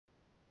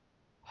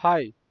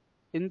Hi,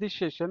 in this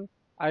session,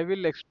 I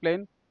will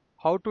explain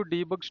how to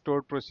debug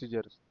stored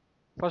procedures.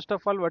 First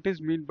of all, what is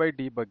meant by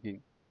debugging?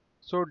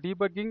 So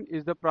debugging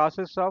is the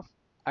process of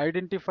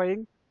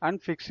identifying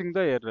and fixing the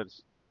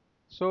errors.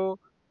 So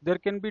there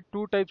can be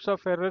two types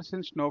of errors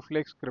in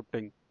Snowflake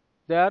scripting.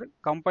 They are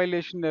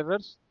compilation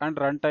errors and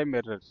runtime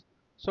errors.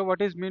 So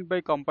what is meant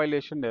by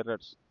compilation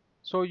errors?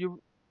 So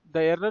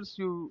the errors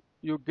you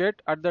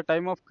get at the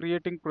time of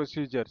creating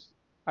procedures,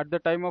 at the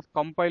time of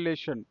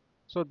compilation.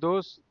 So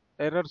those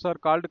errors are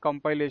called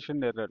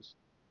compilation errors.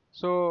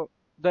 So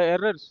the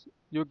errors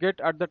you get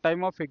at the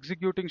time of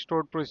executing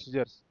stored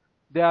procedures,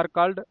 they are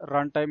called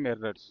runtime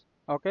errors.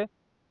 Okay.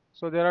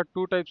 So there are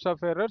two types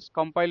of errors,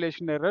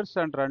 compilation errors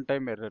and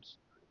runtime errors.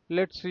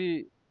 Let's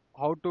see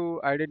how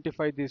to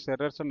identify these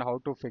errors and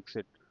how to fix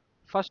it.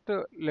 First,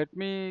 let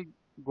me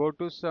go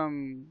to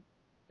some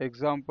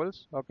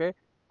examples. Okay,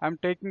 I'm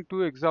taking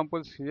two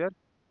examples here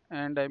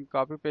and I'm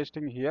copy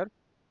pasting here.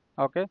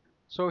 Okay,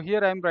 so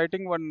here I'm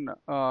writing one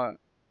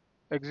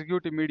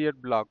execute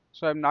immediate block.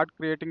 So I'm not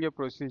creating a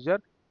procedure.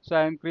 So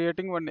I'm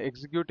creating one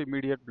execute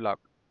immediate block.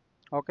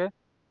 Okay.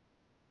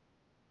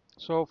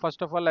 So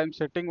first of all, I'm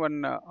setting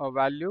one a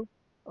value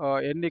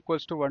n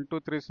equals to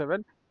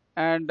 1237,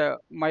 and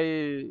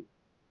my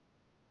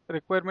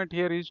requirement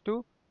here is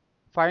to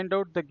find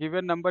out the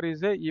given number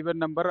is a even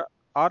number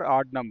or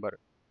odd number.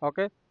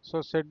 Okay,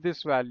 so set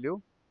this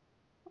value.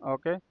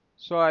 Okay,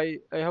 so I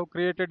have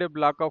created a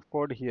block of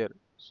code here.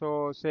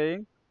 So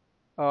saying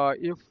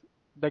if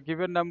the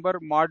given number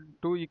mod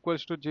 2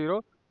 equals to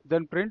 0,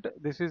 then print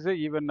this is a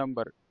even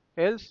number,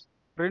 else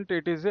print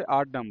it is a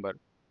odd number.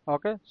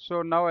 Okay,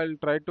 so now I'll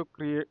try to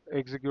create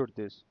execute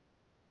this.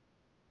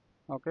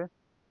 Okay,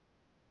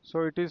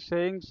 so it is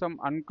saying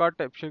some uncaught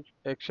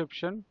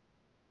exception,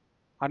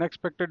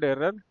 unexpected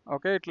error.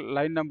 Okay,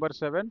 line number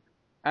 7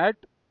 at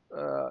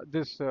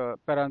this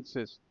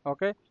parenthesis.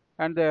 Okay,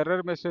 and the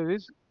error message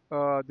is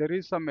there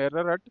is some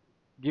error at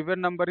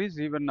given number is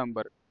even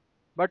number.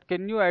 But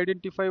can you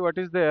identify what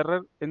is the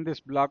error in this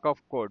block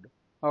of code?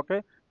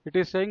 Okay, it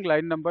is saying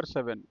line number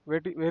 7.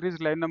 Where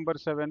is line number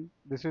 7?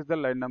 This is the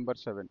line number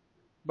 7.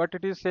 But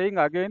it is saying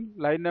again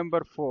line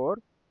number 4.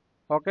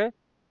 Okay,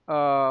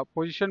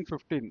 position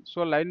 15.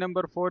 So line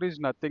number 4 is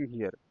nothing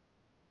here.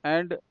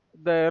 And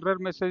the error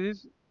message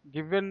is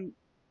given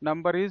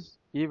number is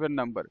even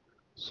number.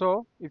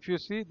 So if you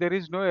see there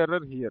is no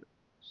error here.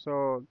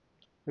 So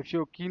if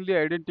you keenly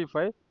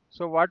identify,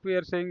 so what we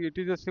are saying, it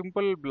is a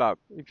simple block.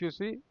 If you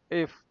see,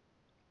 if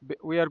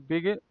we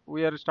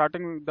are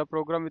starting the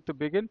program with the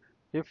begin,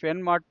 if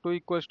n mod 2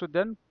 equals to,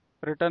 then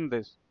return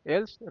this,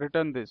 else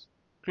return this,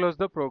 close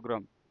the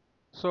program.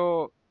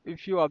 So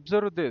if you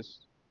observe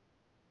this,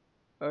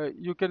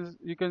 you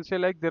can say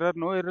like there are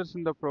no errors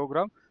in the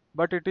program,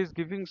 but it is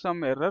giving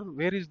some error.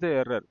 Where is the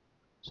error?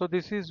 So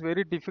this is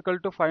very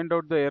difficult to find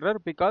out the error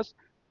because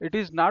it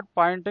is not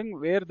pointing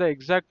where the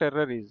exact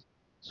error is.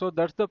 So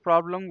that's the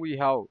problem we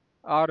have,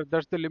 or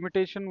that's the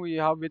limitation we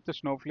have with the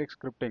Snowflake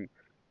scripting.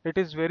 It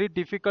is very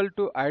difficult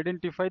to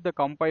identify the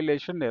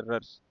compilation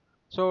errors.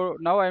 So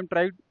now I'm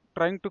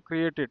trying to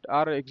create it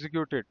or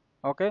execute it.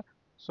 Okay,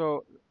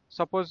 so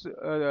suppose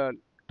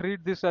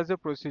treat this as a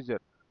procedure.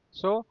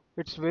 So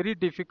it's very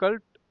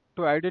difficult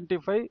to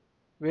identify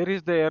where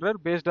is the error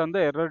based on the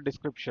error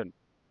description.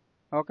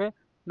 Okay,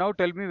 now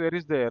tell me where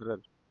is the error.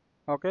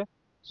 Okay,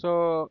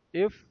 so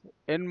if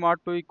n mod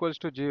 2 equals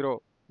to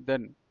 0,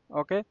 then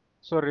okay,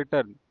 so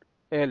return,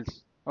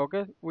 else.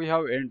 Okay, we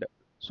have end.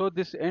 So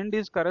this end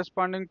is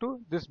corresponding to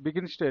this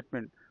begin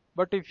statement.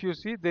 But if you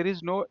see there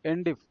is no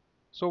end if,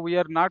 so we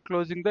are not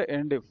closing the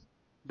end if.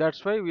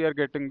 That's why we are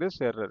getting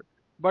this error.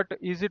 But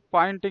is it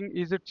pointing,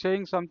 is it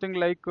saying something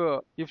like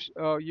if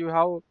you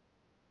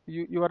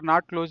are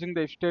not closing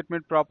the if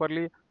statement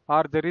properly,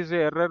 or there is a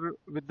error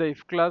with the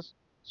if clause?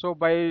 So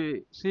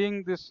by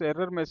seeing this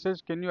error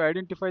message, can you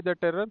identify that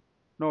error?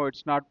 No,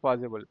 it's not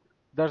possible.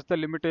 That's the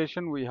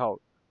limitation we have.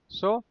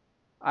 So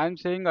I'm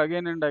saying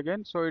again and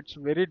again, so it's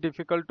very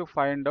difficult to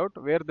find out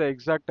where the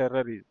exact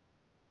error is.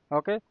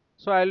 Okay,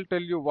 so I'll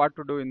tell you what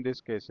to do in these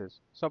cases.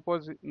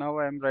 Suppose now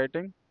I'm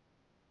writing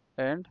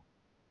and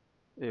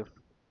if.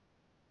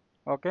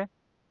 Okay,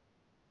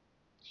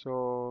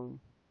 so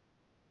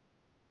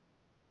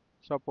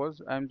suppose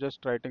I'm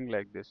just writing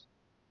like this.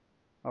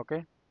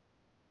 Okay,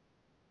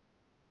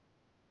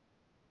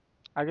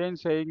 again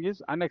saying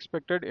is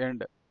unexpected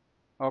end.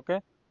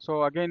 Okay,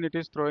 so again it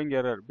is throwing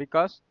error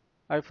because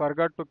I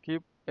forgot to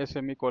keep a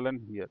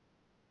semicolon here.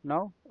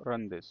 Now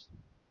run this.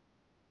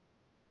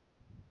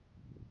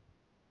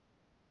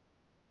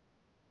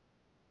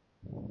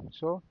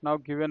 So now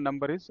given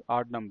number is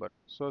odd number.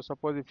 So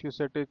suppose if you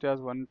set it as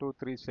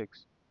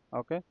 1236,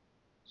 okay,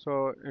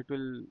 so it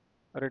will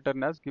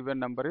return as given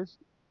number is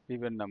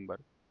even number.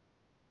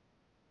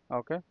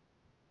 Okay,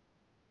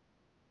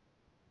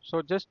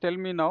 so just tell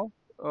me now,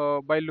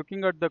 by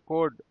looking at the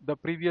code, the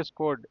previous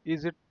code,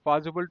 is it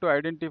possible to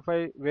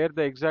identify where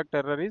the exact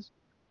error is?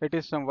 It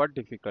is somewhat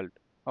difficult.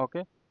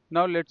 Okay,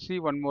 now let's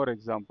see one more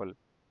example.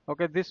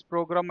 Okay, this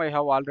program I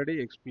have already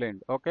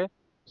explained. Okay,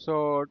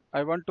 so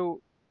I want to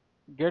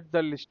get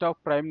the list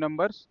of prime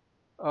numbers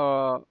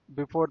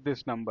before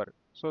this number.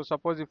 So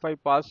suppose if I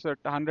pass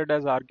 100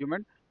 as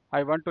argument,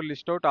 I want to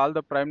list out all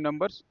the prime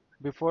numbers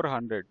before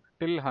 100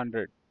 till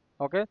 100.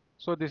 Okay,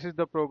 so this is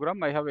the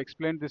program. I have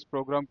explained this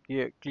program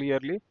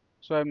clearly,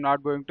 so I'm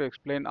not going to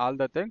explain all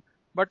the thing,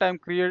 but I'm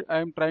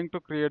trying to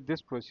create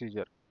this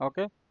procedure.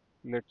 Okay,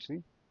 let's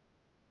see.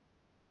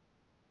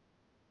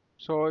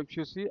 So if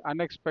you see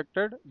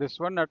unexpected, this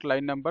one at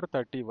line number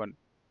 31.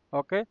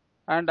 Okay.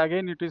 And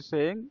again it is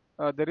saying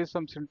there is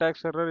some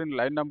syntax error in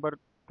line number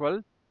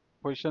 12,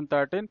 position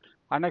 13,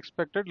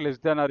 unexpected less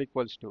than or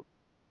equals to.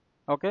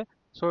 Okay.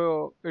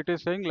 So it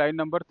is saying line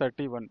number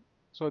 31.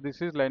 So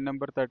this is line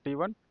number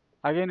 31.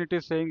 Again it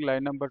is saying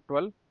line number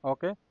 12.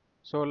 Okay.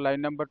 So line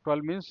number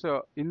 12 means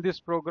in this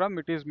program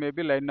it is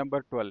maybe line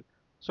number 12.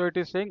 So it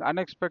is saying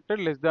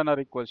unexpected less than or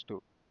equals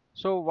to.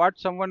 So what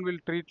someone will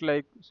treat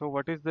like, so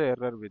what is the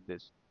error with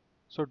this?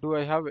 So do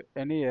I have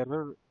any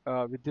error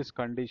with this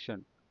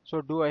condition?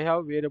 So do I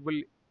have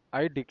variable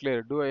I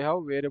declare? Do I have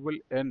variable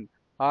n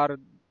or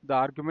the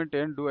argument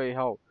n do I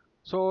have?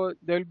 So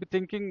they will be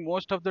thinking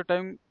most of the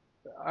time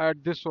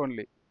at this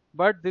only.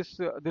 But this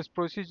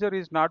procedure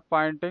is not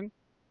pointing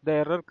the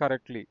error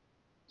correctly.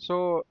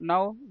 So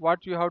now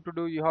what you have to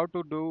do, you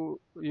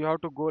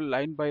have to go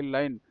line by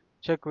line,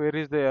 check where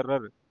is the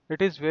error.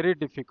 It is very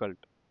difficult,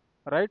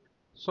 right?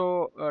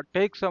 So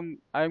take some,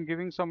 I am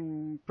giving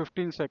some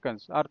 15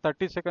 seconds or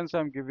 30 seconds I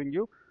am giving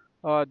you.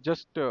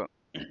 Just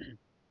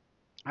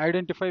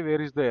identify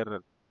where is the error.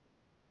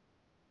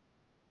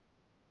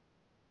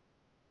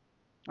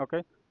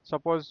 Okay,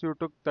 suppose you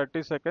took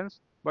 30 seconds,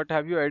 but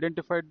have you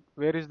identified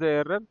where is the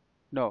error?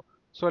 No.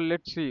 So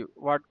let's see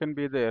what can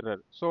be the error.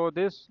 So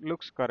this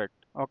looks correct.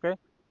 Okay,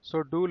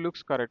 so do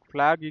looks correct,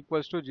 flag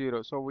equals to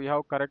 0, so we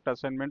have correct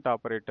assignment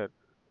operator.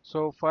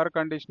 So for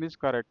condition is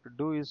correct,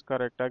 do is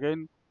correct,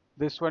 again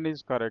this one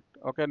is correct.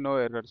 Okay, no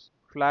errors,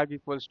 flag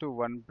equals to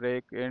 1,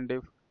 break, end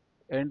if,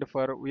 end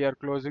for, we are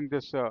closing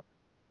this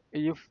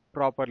if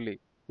properly,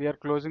 we are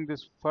closing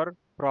this for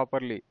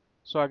properly.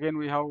 So again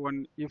we have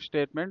one if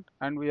statement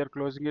and we are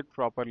closing it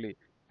properly,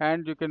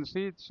 and you can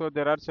see so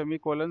there are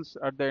semicolons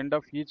at the end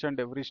of each and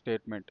every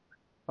statement.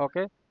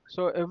 Okay,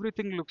 so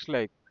everything looks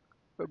like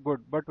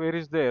good, but where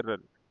is the error?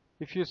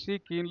 If you see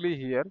keenly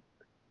here,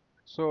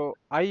 so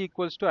I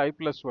equals to I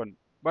plus 1,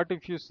 but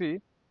if you see,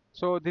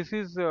 so this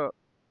is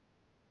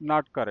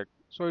not correct,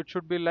 so it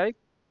should be like,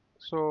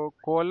 so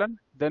colon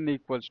then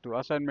equals to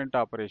assignment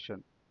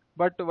operation.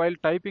 But while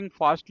typing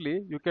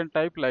fastly, you can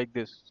type like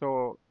this.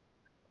 So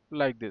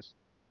like this,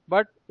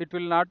 but it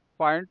will not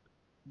point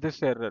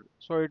this error.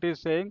 So it is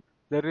saying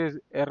there is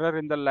error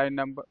in the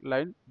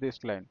line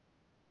this line.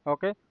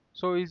 Okay.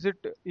 So is it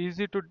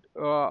easy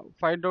to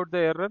find out the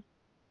error,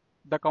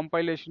 the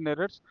compilation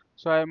errors?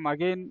 So I am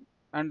again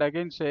and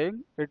again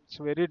saying it's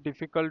very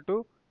difficult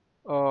to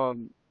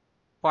um,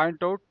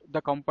 point out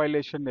the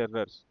compilation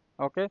errors.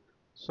 Okay.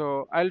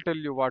 So I'll tell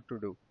you what to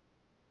do.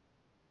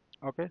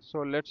 Okay, so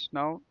let's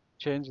now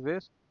change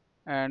this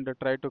and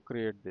try to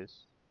create this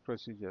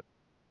procedure.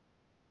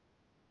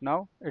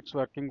 Now it's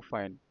working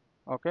fine.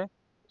 Okay,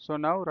 so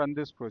now run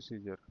this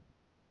procedure.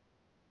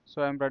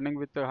 So I'm running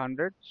with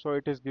 100, so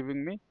it is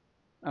giving me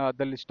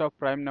the list of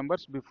prime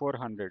numbers before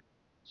 100.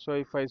 So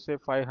if I say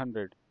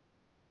 500,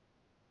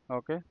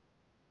 okay,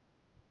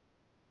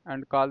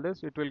 and call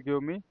this, it will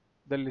give me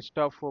the list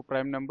of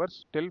prime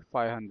numbers till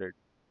 500.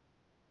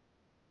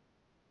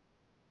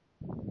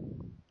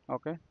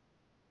 Okay,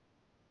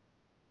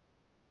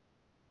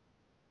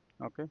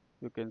 okay,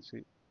 you can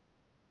see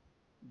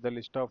the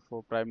list of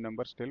prime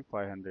numbers till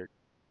 500.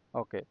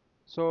 Okay,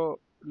 so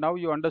now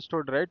you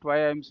understood, right,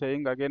 why I'm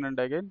saying again and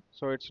again.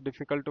 So it's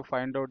difficult to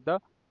find out the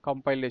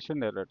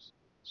compilation errors.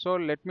 So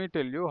let me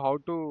tell you how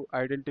to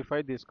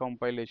identify these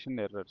compilation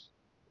errors,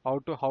 how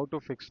to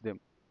fix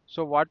them.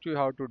 So what you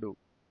have to do.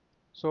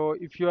 So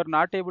if you are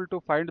not able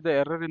to find the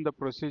error in the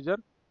procedure,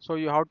 so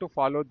you have to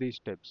follow these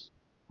steps.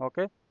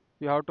 Okay,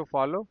 you have to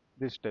follow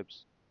these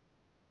steps.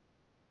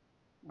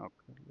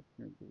 Okay,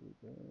 let me do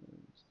this.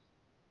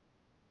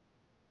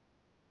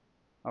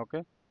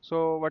 Okay,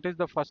 so what is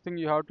the first thing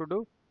you have to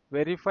do?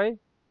 Verify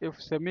if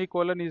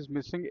semicolon is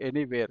missing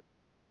anywhere,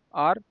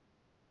 or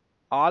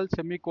all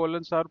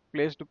semicolons are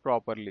placed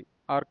properly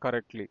or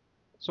correctly.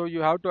 So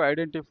you have to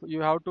identify,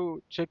 you have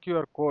to check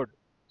your code.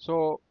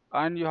 So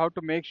and you have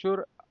to make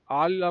sure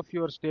all of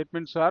your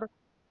statements are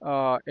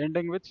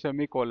ending with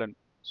semicolon.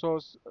 So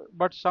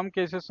but some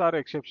cases are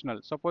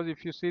exceptional. Suppose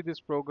if you see this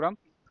program,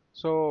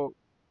 so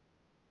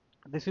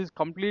this is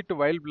complete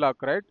while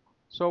block, right?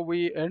 So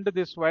we end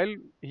this while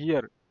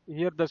here,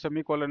 here the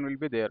semicolon will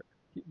be there,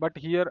 but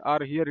here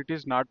or here it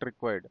is not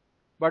required.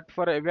 But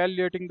for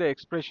evaluating the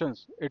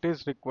expressions it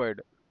is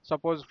required.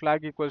 Suppose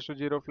flag equals to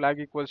 0, flag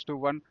equals to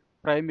 1,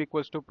 prime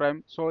equals to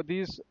prime. So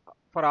these,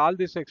 for all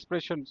these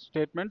expression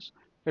statements,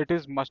 it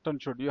is must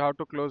and should, you have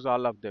to close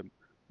all of them.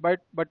 But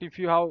if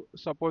you have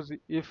suppose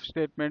if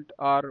statement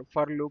or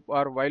for loop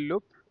or while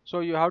loop,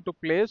 so you have to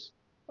place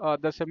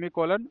the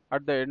semicolon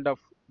at the end of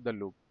the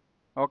loop.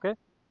 Okay,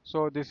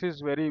 so this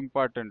is very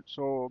important.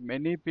 So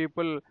many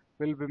people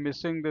will be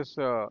missing this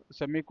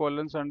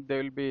semicolons, and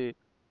they will be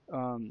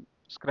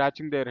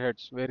scratching their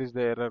heads. Where is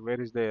the error?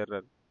 Where is the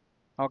error?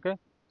 Okay.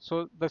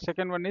 So the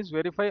second one is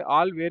verify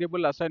all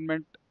variable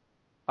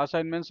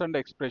assignments and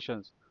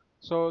expressions.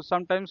 So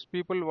sometimes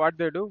people, what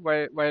they do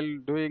while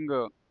doing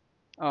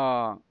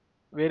uh,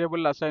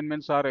 variable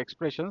assignments or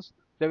expressions,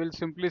 they will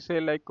simply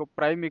say like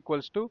prime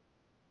equals to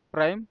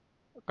prime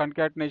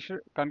concatenation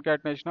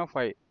of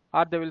I,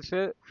 or they will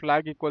say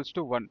flag equals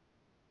to 1.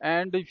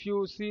 And if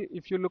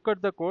you look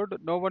at the code,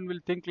 no one will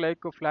think like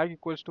a flag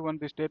equals to 1,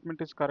 the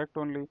statement is correct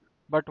only,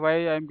 but why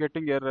I am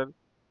getting error?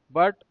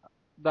 But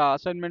the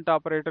assignment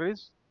operator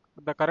is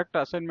the correct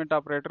assignment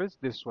operator is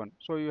this one,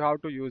 so you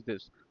have to use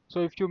this. So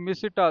if you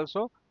miss it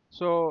also,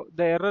 so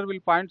the error will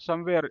point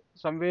somewhere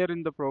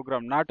in the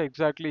program, not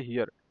exactly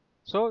here.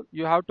 So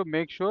you have to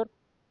make sure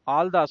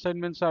all the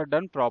assignments are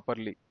done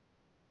properly.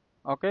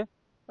 Okay.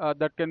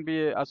 That can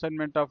be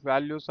assignment of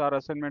values or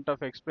assignment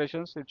of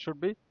expressions, it should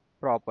be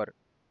proper.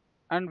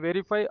 And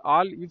verify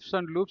all ifs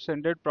and loops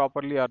ended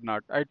properly or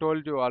not. I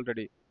told you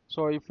already.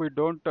 So if we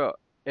don't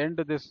end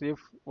this if,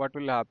 what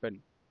will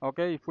happen?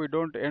 Okay, if we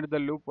don't end the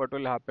loop, what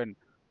will happen?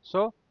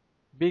 So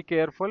be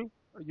careful.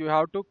 You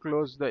have to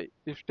close the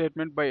if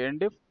statement by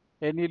end if,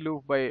 any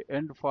loop by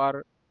end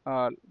for,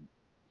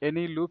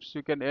 any loops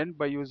you can end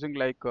by using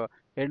like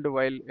end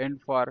while,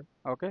 end for.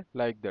 Okay,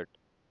 like that.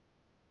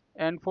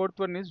 And fourth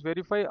one is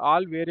verify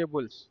all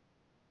variables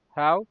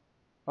have,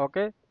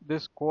 okay,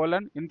 this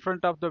colon in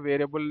front of the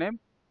variable name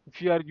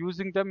if you are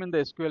using them in the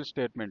SQL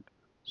statement.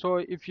 So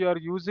if you are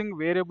using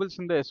variables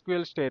in the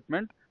SQL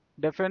statement,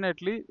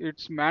 definitely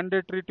it's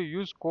mandatory to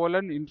use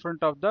colon in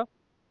front of the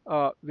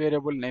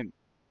variable name.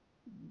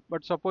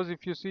 But suppose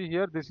if you see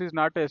here, this is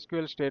not a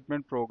SQL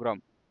statement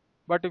program.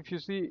 But if you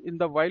see in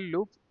the while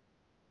loop,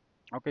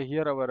 okay,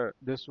 here our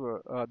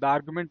the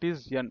argument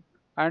is n,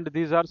 and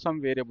these are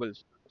some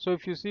variables. So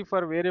if you see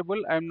for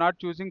variable, I am not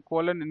choosing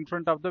colon in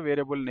front of the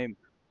variable name,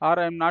 or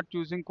I am not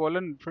choosing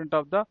colon in front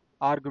of the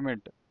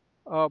argument.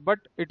 But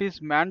it is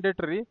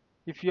mandatory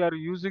if you are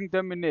using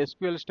them in a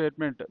SQL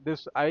statement,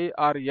 this I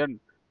or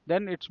n,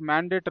 then it's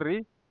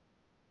mandatory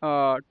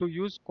to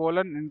use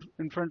colon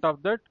in front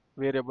of that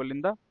variable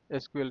in the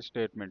SQL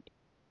statement.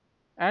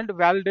 And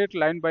validate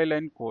line by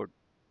line code.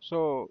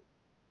 So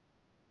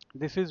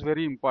this is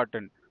very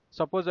important.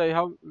 Suppose I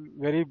have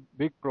very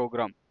big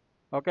program.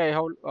 Okay, I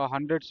have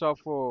hundreds of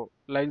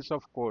lines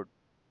of code.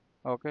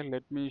 Okay,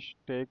 let me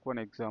take one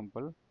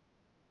example.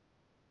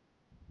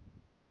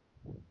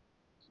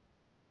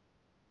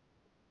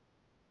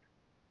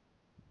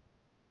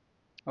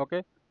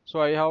 Okay,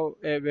 so I have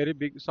a very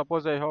big,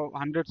 suppose I have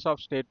hundreds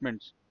of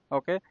statements.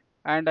 Okay,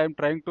 and I'm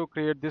trying to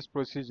create this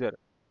procedure,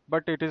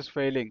 but it is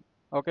failing.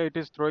 Okay, it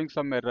is throwing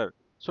some error.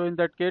 So in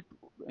that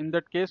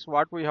case,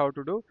 what we have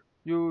to do,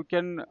 you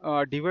can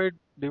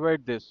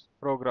divide this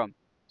program.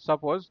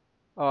 Suppose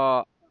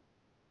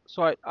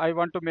so I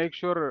want to make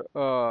sure,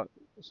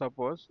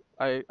 suppose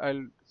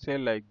I'll say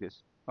like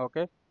this.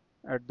 Okay,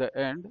 at the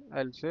end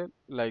I'll say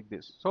like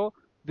this. So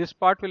this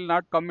part will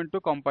not come into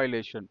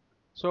compilation.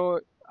 So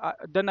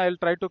then I'll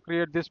try to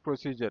create this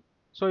procedure.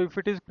 So if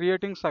it is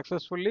creating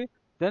successfully,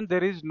 then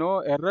there is no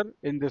error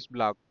in this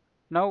block.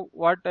 Now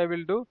what I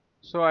will do,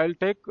 so I'll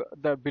take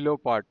the below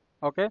part.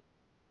 Okay,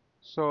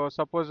 so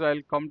suppose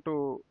I'll come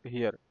to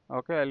here.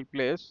 Okay, I'll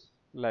place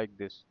like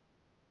this.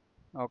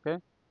 Okay,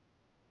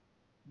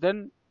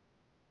 then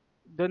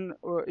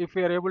if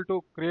we are able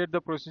to create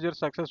the procedure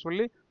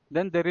successfully,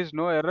 then there is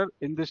no error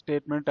in this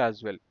statement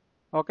as well.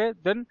 Okay,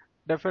 then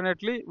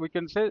definitely we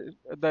can say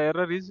the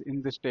error is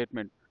in this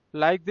statement.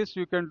 Like this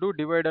you can do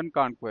divide and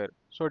conquer.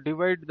 So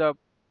divide,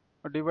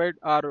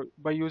 or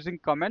by using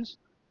comments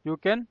you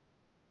can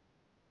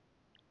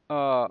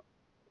uh,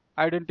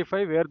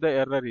 identify where the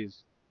error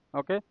is.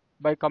 Okay,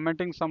 by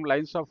commenting some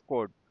lines of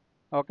code.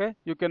 Okay,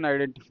 you can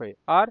identify,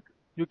 or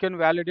you can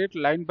validate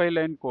line by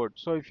line code.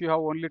 So if you have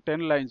only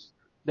 10 lines,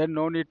 then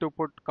no need to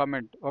put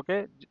comment.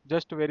 Okay,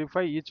 just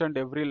verify each and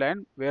every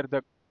line where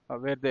the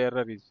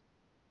error is.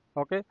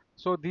 Okay,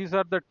 so these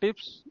are the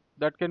tips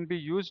that can be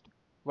used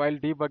while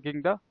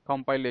debugging the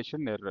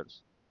compilation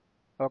errors.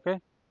 Okay,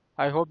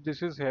 I hope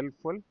this is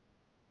helpful.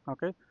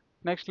 Okay,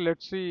 next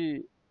let's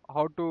see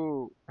how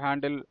to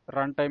handle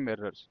runtime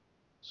errors.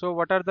 So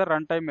what are the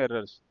runtime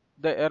errors?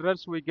 The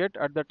errors we get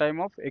at the time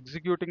of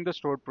executing the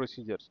stored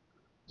procedures.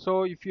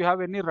 So if you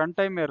have any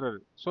runtime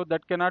error, so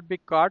that cannot be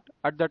caught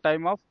at the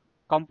time of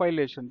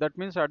compilation. That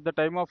means at the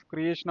time of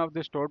creation of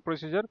the stored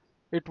procedure,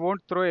 it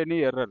won't throw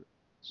any error.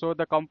 So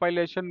the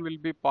compilation will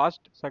be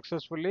passed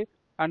successfully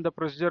and the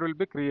procedure will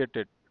be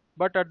created.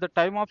 But at the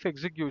time of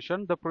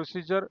execution, the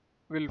procedure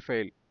will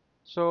fail.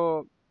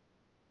 So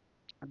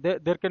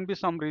there can be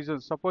some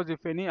reasons. Suppose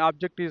if any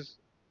object is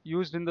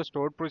used in the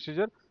stored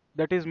procedure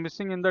that is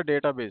missing in the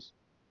database,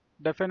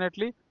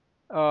 definitely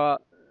uh,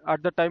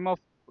 at the time of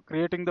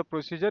creating the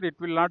procedure it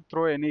will not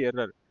throw any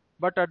error,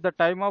 but at the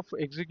time of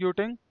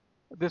executing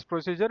this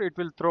procedure it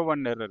will throw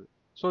one error.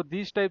 So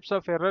these types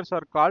of errors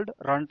are called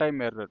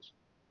runtime errors.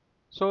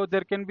 So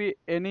there can be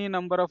any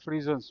number of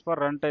reasons for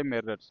runtime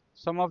errors.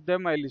 Some of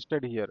them I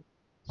listed here.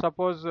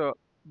 Suppose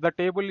the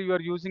table you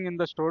are using in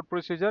the stored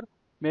procedure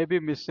may be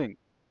missing,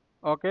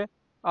 okay,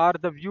 or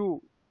the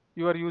view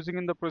you are using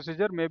in the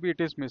procedure, maybe it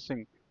is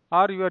missing,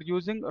 or you are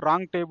using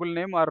wrong table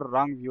name or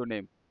wrong view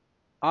name,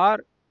 or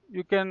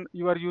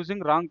you are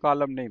using wrong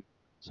column name.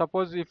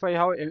 Suppose if I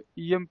have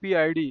emp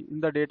id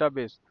in the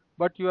database,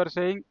 but you are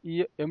saying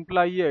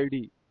employee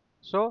id,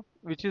 so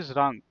which is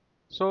wrong.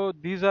 So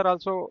these are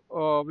also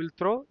will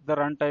throw the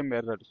runtime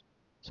errors.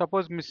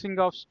 Suppose missing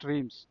of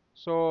streams,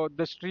 so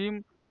the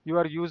stream you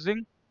are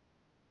using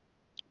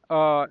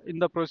in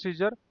the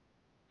procedure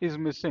is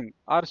missing,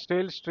 or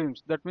stale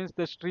streams, that means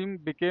the stream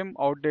became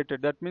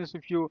outdated. That means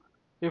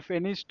if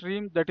any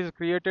stream that is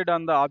created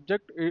on the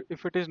object,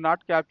 if it is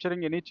not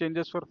capturing any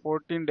changes for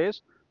 14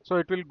 days, so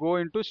it will go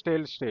into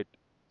stale state.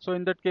 So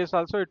in that case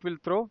also it will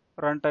throw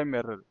runtime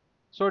error.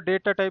 So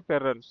data type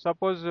error,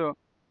 suppose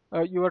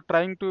you are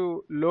trying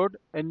to load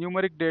a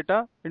numeric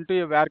data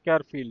into a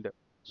varchar field.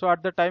 So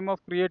at the time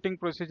of creating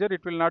procedure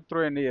it will not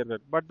throw any error,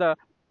 but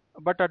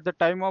at the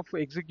time of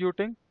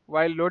executing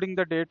while loading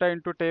the data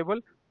into table,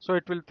 so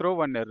it will throw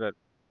one error.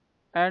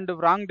 And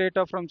wrong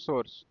data from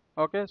source,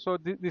 okay, so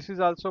this is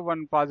also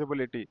one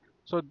possibility.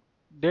 So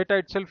data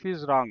itself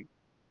is wrong.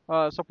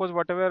 Suppose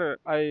whatever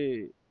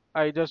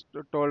I just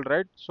told,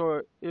 right?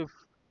 So if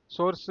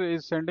source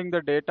is sending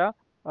the data,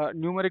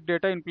 numeric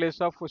data in place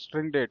of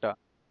string data,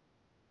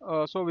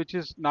 so which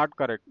is not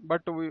correct,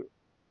 but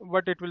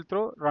it will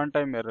throw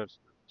runtime errors.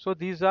 So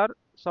these are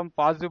some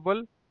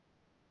possible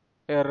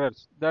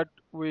errors that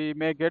we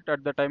may get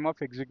at the time of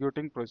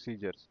executing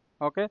procedures,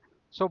 okay.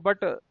 So but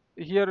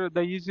here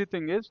the easy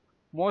thing is,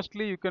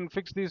 mostly you can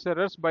fix these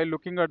errors by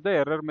looking at the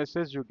error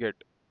message you get,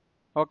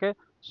 okay.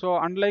 So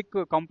unlike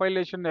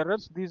compilation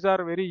errors, these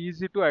are very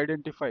easy to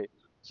identify.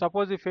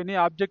 Suppose if any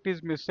object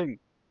is missing,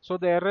 so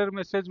the error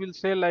message will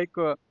say like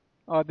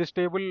this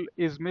table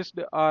is missed,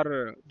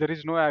 or there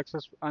is no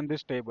access on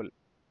this table,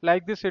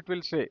 like this it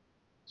will say.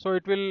 So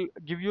it will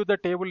give you the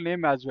table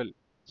name as well.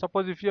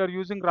 Suppose if you are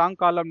using wrong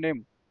column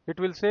name, it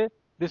will say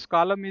this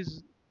column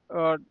is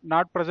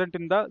not present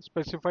in the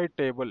specified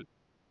table,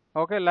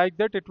 okay, like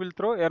that it will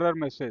throw error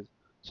message.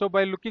 So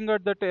by looking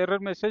at that error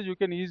message you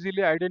can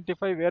easily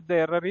identify where the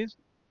error is.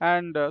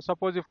 And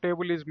suppose if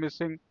table is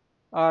missing,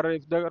 or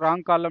if the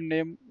wrong column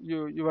name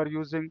you are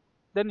using,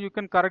 then you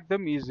can correct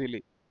them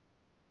easily,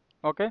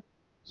 okay.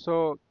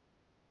 So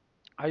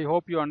I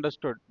hope you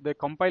understood. The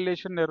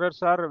compilation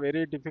errors are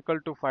very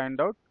difficult to find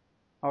out,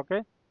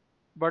 okay,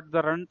 but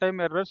the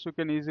runtime errors you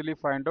can easily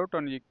find out,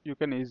 and you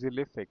can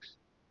easily fix.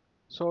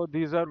 So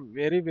these are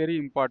very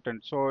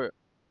important. So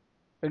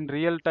in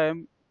real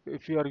time,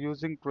 if you are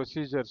using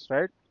procedures,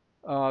 right,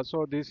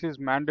 so this is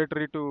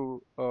mandatory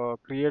to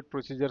create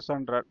procedures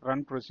and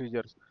run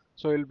procedures.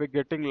 So you'll be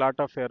getting lot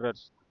of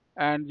errors,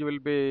 and you will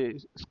be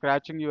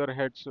scratching your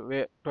heads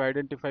to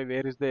identify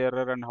where is the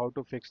error and how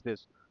to fix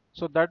this.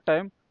 So that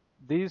time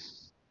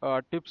these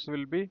tips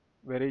will be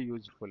very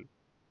useful,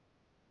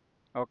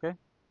 okay.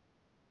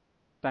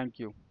 Thank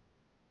you.